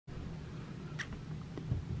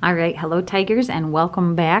All right, hello Tigers, and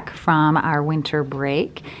welcome back from our winter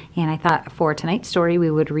break. And I thought for tonight's story we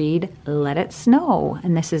would read Let It Snow,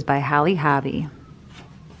 and this is by Holly Hobbie.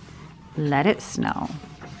 Let It Snow.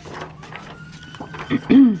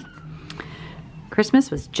 Christmas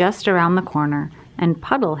was just around the corner, and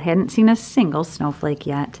Puddle hadn't seen a single snowflake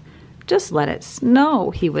yet. Just let it snow,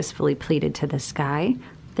 he wistfully pleaded to the sky.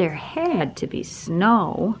 There had to be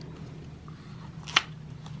snow.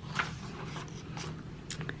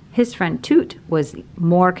 His friend Toot was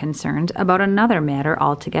more concerned about another matter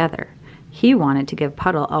altogether. He wanted to give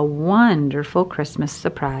Puddle a wonderful Christmas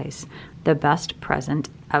surprise, the best present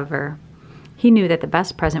ever. He knew that the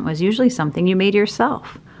best present was usually something you made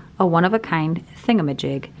yourself, a one-of-a-kind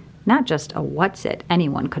thingamajig, not just a what's-it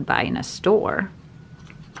anyone could buy in a store.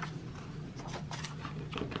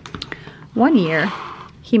 One year,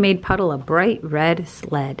 he made Puddle a bright red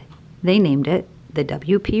sled. They named it the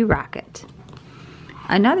WP Rocket.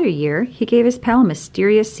 Another year, he gave his pal a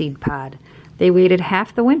mysterious seed pod. They waited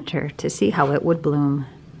half the winter to see how it would bloom.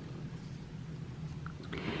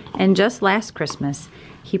 And just last Christmas,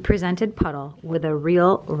 he presented Puddle with a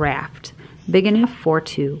real raft, big enough for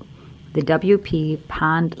two, the WP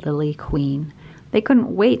Pond Lily Queen. They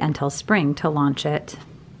couldn't wait until spring to launch it.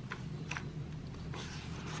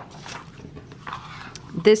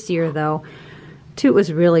 This year, though, Toot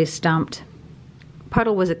was really stumped.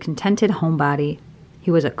 Puddle was a contented homebody. He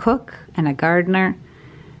was a cook and a gardener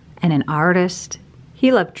and an artist.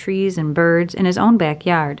 He loved trees and birds in his own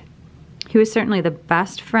backyard. He was certainly the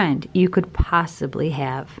best friend you could possibly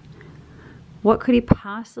have. What could he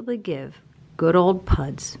possibly give good old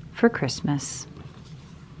Puds for Christmas?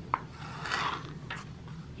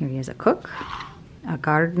 Here he is, a cook, a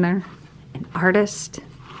gardener, an artist.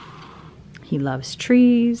 He loves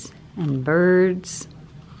trees and birds.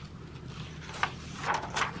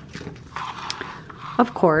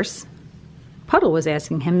 Of course, Puddle was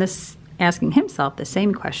asking himself the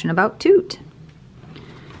same question about Toot.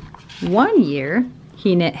 One year,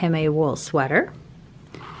 he knit him a wool sweater.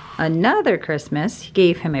 Another Christmas, he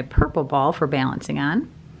gave him a purple ball for balancing on.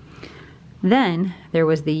 Then there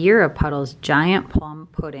was the year of Puddle's giant plum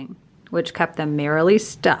pudding, which kept them merrily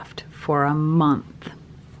stuffed for a month.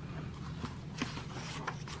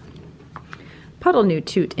 Puddle knew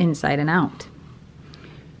Toot inside and out.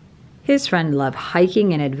 His friend loved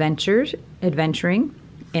hiking and adventuring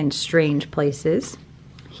in strange places.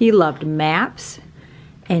 He loved maps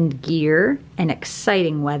and gear and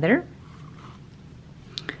exciting weather.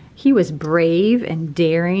 He was brave and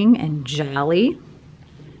daring and jolly.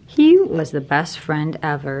 He was the best friend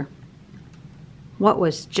ever. What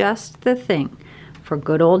was just the thing for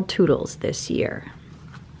good old Toodles this year?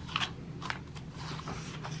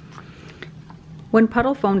 When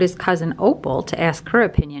Puddle phoned his cousin Opal to ask her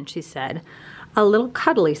opinion, she said, "A little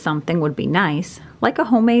cuddly something would be nice, like a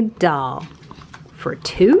homemade doll." "For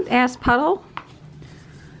Toot?" asked Puddle.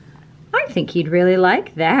 "I think he'd really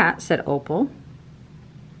like that," said Opal.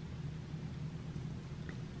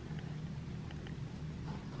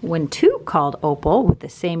 When Toot called Opal with the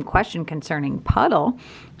same question concerning Puddle,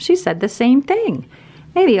 she said the same thing.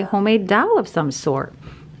 Maybe a homemade doll of some sort.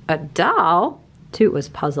 "A doll?" Toot was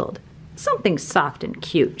puzzled. "Something soft and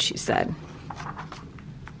cute," she said.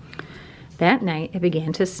 That night it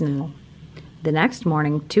began to snow. The next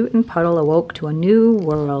morning, Toot and Puddle awoke to a new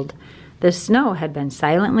world. The snow had been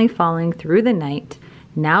silently falling through the night,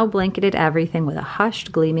 now blanketed everything with a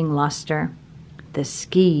hushed, gleaming luster. "The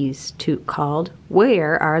skis," Toot called.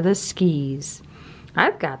 "Where are the skis?"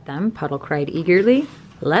 "I've got them," Puddle cried eagerly.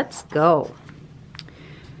 "Let's go."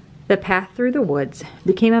 The path through the woods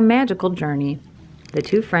became a magical journey. The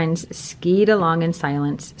two friends skied along in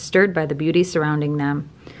silence, stirred by the beauty surrounding them.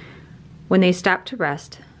 When they stopped to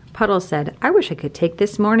rest, Puddle said, "I wish I could take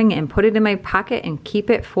this morning and put it in my pocket and keep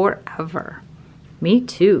it forever." "Me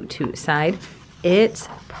too," Toot sighed. "It's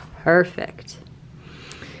perfect."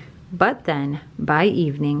 But then, by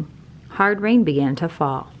evening, hard rain began to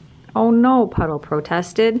fall. "Oh no," Puddle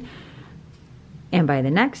protested. And by the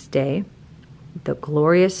next day, the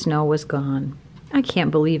glorious snow was gone. "I can't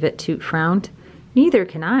believe it," Toot frowned. "Neither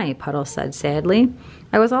can I," Puddle said sadly.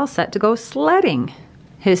 "I was all set to go sledding."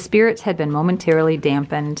 His spirits had been momentarily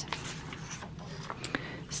dampened.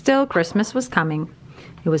 Still, Christmas was coming.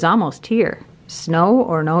 It was almost here, snow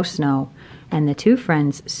or no snow, and the two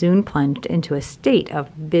friends soon plunged into a state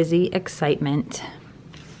of busy excitement.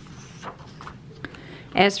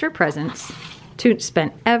 As for presents, Toot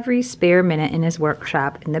spent every spare minute in his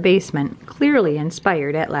workshop in the basement, clearly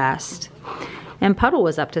inspired at last. And Puddle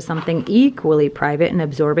was up to something equally private and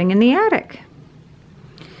absorbing in the attic.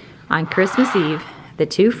 On Christmas Eve, The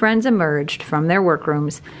two friends emerged from their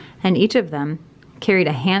workrooms, and each of them carried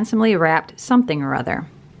a handsomely wrapped something or other.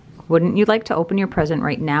 "Wouldn't you like to open your present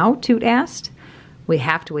right now?" Toot asked. "We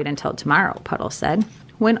have to wait until tomorrow," Puddle said,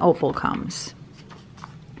 "when Opal comes."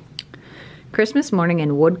 Christmas morning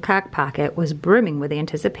in Woodcock Pocket was brimming with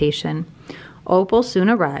anticipation. Opal soon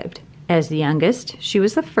arrived. As the youngest, she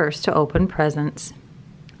was the first to open presents.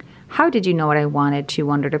 "How did you know what I wanted?" she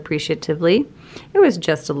wondered appreciatively. "It was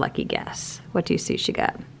just a lucky guess." What do you see she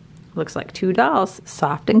got? Looks like 2 dolls,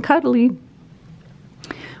 soft and cuddly.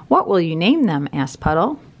 "What will you name them?" asked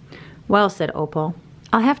Puddle. "Well," said Opal,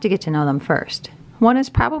 "I'll have to get to know them first. One is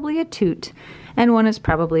probably a Toot, and one is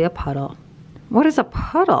probably a Puddle." "What is a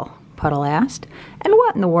puddle?" Puddle asked. "And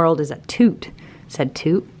what in the world is a Toot?" said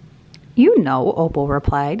Toot. "You know," Opal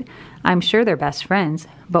replied. "I'm sure they're best friends,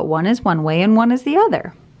 but one is one way and one is the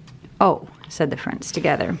other." "Oh," said the friends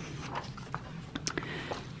together.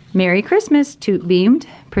 "Merry Christmas," Toot beamed,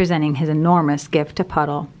 presenting his enormous gift to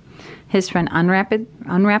Puddle. His friend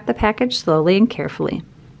unwrapped the package slowly and carefully.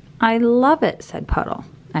 "I love it," said Puddle.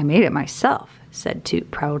 "I made it myself," said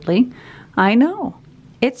Toot proudly. "I know.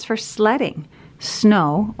 It's for sledding.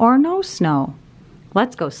 Snow or no snow."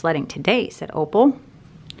 "Let's go sledding today," said Opal.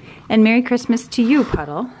 "And Merry Christmas to you,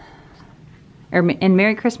 Puddle." And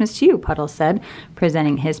Merry Christmas to you, Puddle said,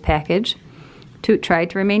 presenting his package. Toot tried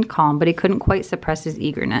to remain calm, but he couldn't quite suppress his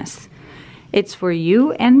eagerness. "It's for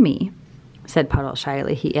you and me," said Puddle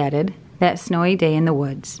shyly. He added, "that snowy day in the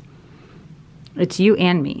woods." "It's you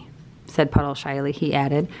and me," said Puddle shyly. He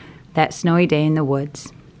added, "that snowy day in the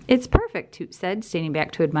woods." "It's perfect," Toot said, standing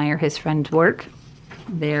back to admire his friend's work.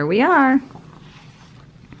 "There we are."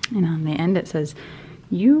 And on the end it says,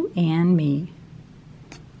 "You and me."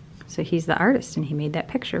 So he's the artist, and he made that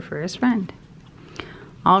picture for his friend.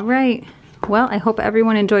 All right. Well, I hope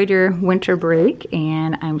everyone enjoyed your winter break,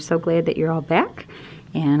 and I'm so glad that you're all back.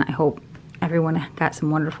 And I hope everyone got some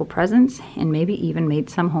wonderful presents and maybe even made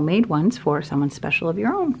some homemade ones for someone special of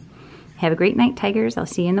your own. Have a great night, Tigers. I'll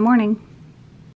see you in the morning.